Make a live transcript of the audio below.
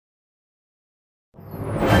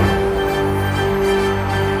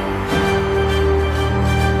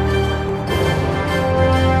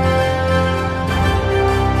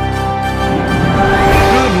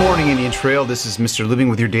Show. This is Mr. Living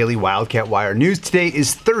with your daily Wildcat Wire news. Today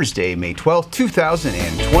is Thursday, May 12th,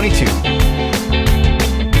 2022.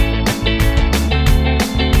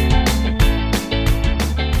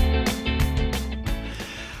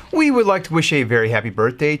 We would like to wish a very happy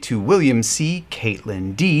birthday to William C.,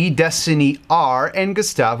 Caitlin D., Destiny R., and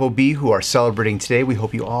Gustavo B., who are celebrating today. We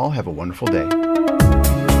hope you all have a wonderful day.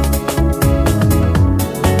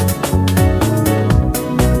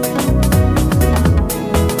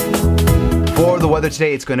 For the weather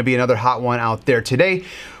today, it's going to be another hot one out there today,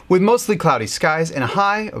 with mostly cloudy skies and a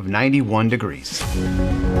high of 91 degrees.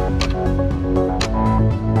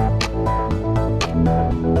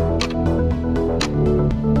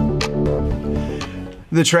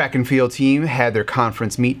 The track and field team had their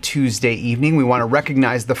conference meet Tuesday evening. We want to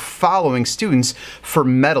recognize the following students for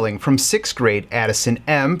medaling. From 6th grade, Addison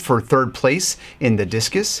M. for 3rd place in the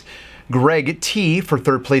discus, Greg T. for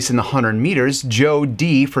 3rd place in the 100 meters, Joe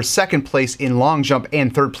D. for 2nd place in long jump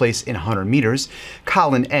and 3rd place in 100 meters,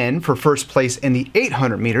 Colin N. for 1st place in the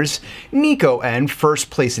 800 meters, Nico N. 1st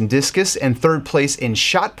place in discus and 3rd place in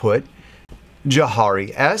shot put,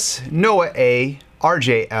 Jahari S., Noah A.,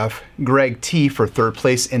 RJF, Greg T. for 3rd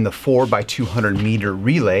place in the 4x200 meter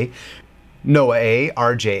relay, Noah A.,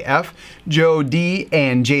 RJF, Joe D.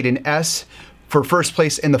 and Jaden S. for 1st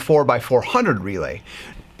place in the 4x400 relay,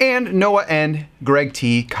 and Noah N., Greg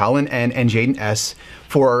T., Colin N., and Jaden S.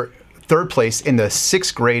 for 3rd place in the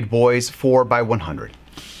 6th grade boys 4x100.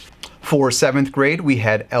 For 7th grade, we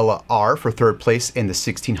had Ella R. for 3rd place in the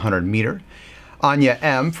 1600 meter, Anya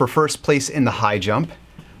M. for 1st place in the high jump,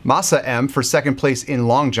 Masa M. for 2nd place in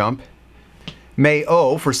long jump, May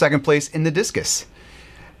O. for 2nd place in the discus.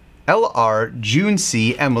 LR, June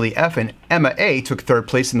C., Emily F., and Emma A. took 3rd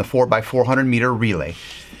place in the 4x400 meter relay.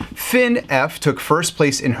 Finn F. took 1st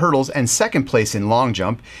place in hurdles and 2nd place in long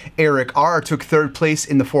jump. Eric R. took 3rd place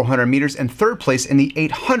in the 400 meters and 3rd place in the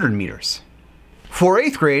 800 meters. For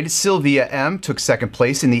 8th grade, Sylvia M. took 2nd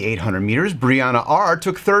place in the 800 meters. Brianna R.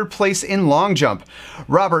 took 3rd place in long jump.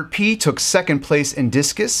 Robert P. took 2nd place in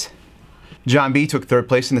discus. John B. took 3rd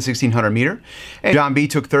place in the 1600 meter. And John B.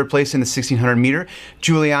 took 3rd place in the 1600 meter.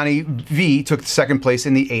 Giuliani V. took 2nd place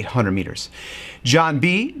in the 800 meters. John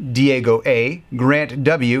B., Diego A., Grant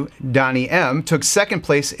W., Donnie M. took 2nd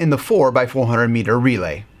place in the 4x400 meter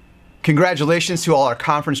relay. Congratulations to all our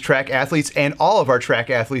conference track athletes and all of our track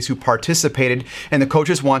athletes who participated, and the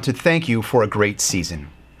coaches want to thank you for a great season.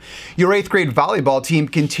 Your 8th grade volleyball team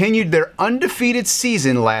continued their undefeated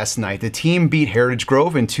season last night. The team beat Heritage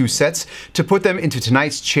Grove in 2 sets to put them into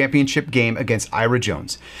tonight's championship game against Ira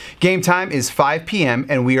Jones. Game time is 5 p.m.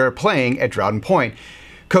 and we are playing at Droughton Point.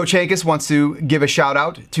 Coach Hankus wants to give a shout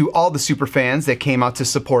out to all the super fans that came out to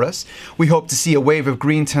support us. We hope to see a wave of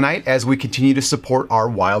green tonight as we continue to support our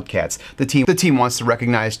Wildcats. The team wants to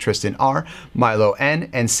recognize Tristan R., Milo N.,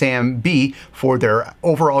 and Sam B. for their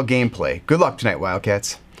overall gameplay. Good luck tonight,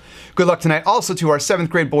 Wildcats. Good luck tonight also to our 7th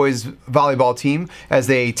grade boys volleyball team as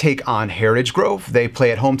they take on Heritage Grove. They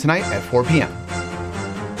play at home tonight at 4 p.m.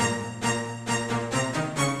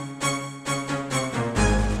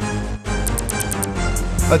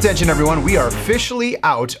 Attention everyone, we are officially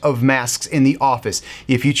out of masks in the office.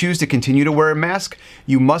 If you choose to continue to wear a mask,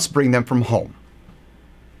 you must bring them from home.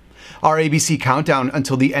 Our ABC countdown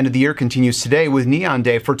until the end of the year continues today with Neon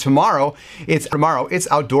Day. For tomorrow, it's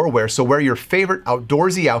outdoor wear, so wear your favorite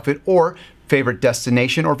outdoorsy outfit or favorite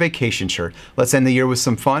destination or vacation shirt. Let's end the year with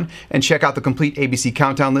some fun and check out the complete ABC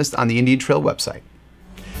countdown list on the Indian Trail website.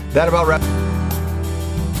 That about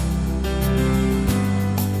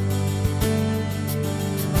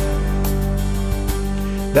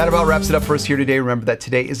wraps it up for us here today. Remember that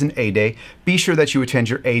today is an A Day. Be sure that you attend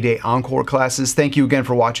your A Day Encore classes. Thank you again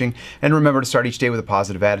for watching, and remember to start each day with a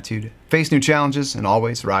positive attitude, face new challenges, and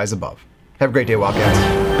always rise above. Have a great day,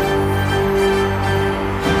 Wildcats.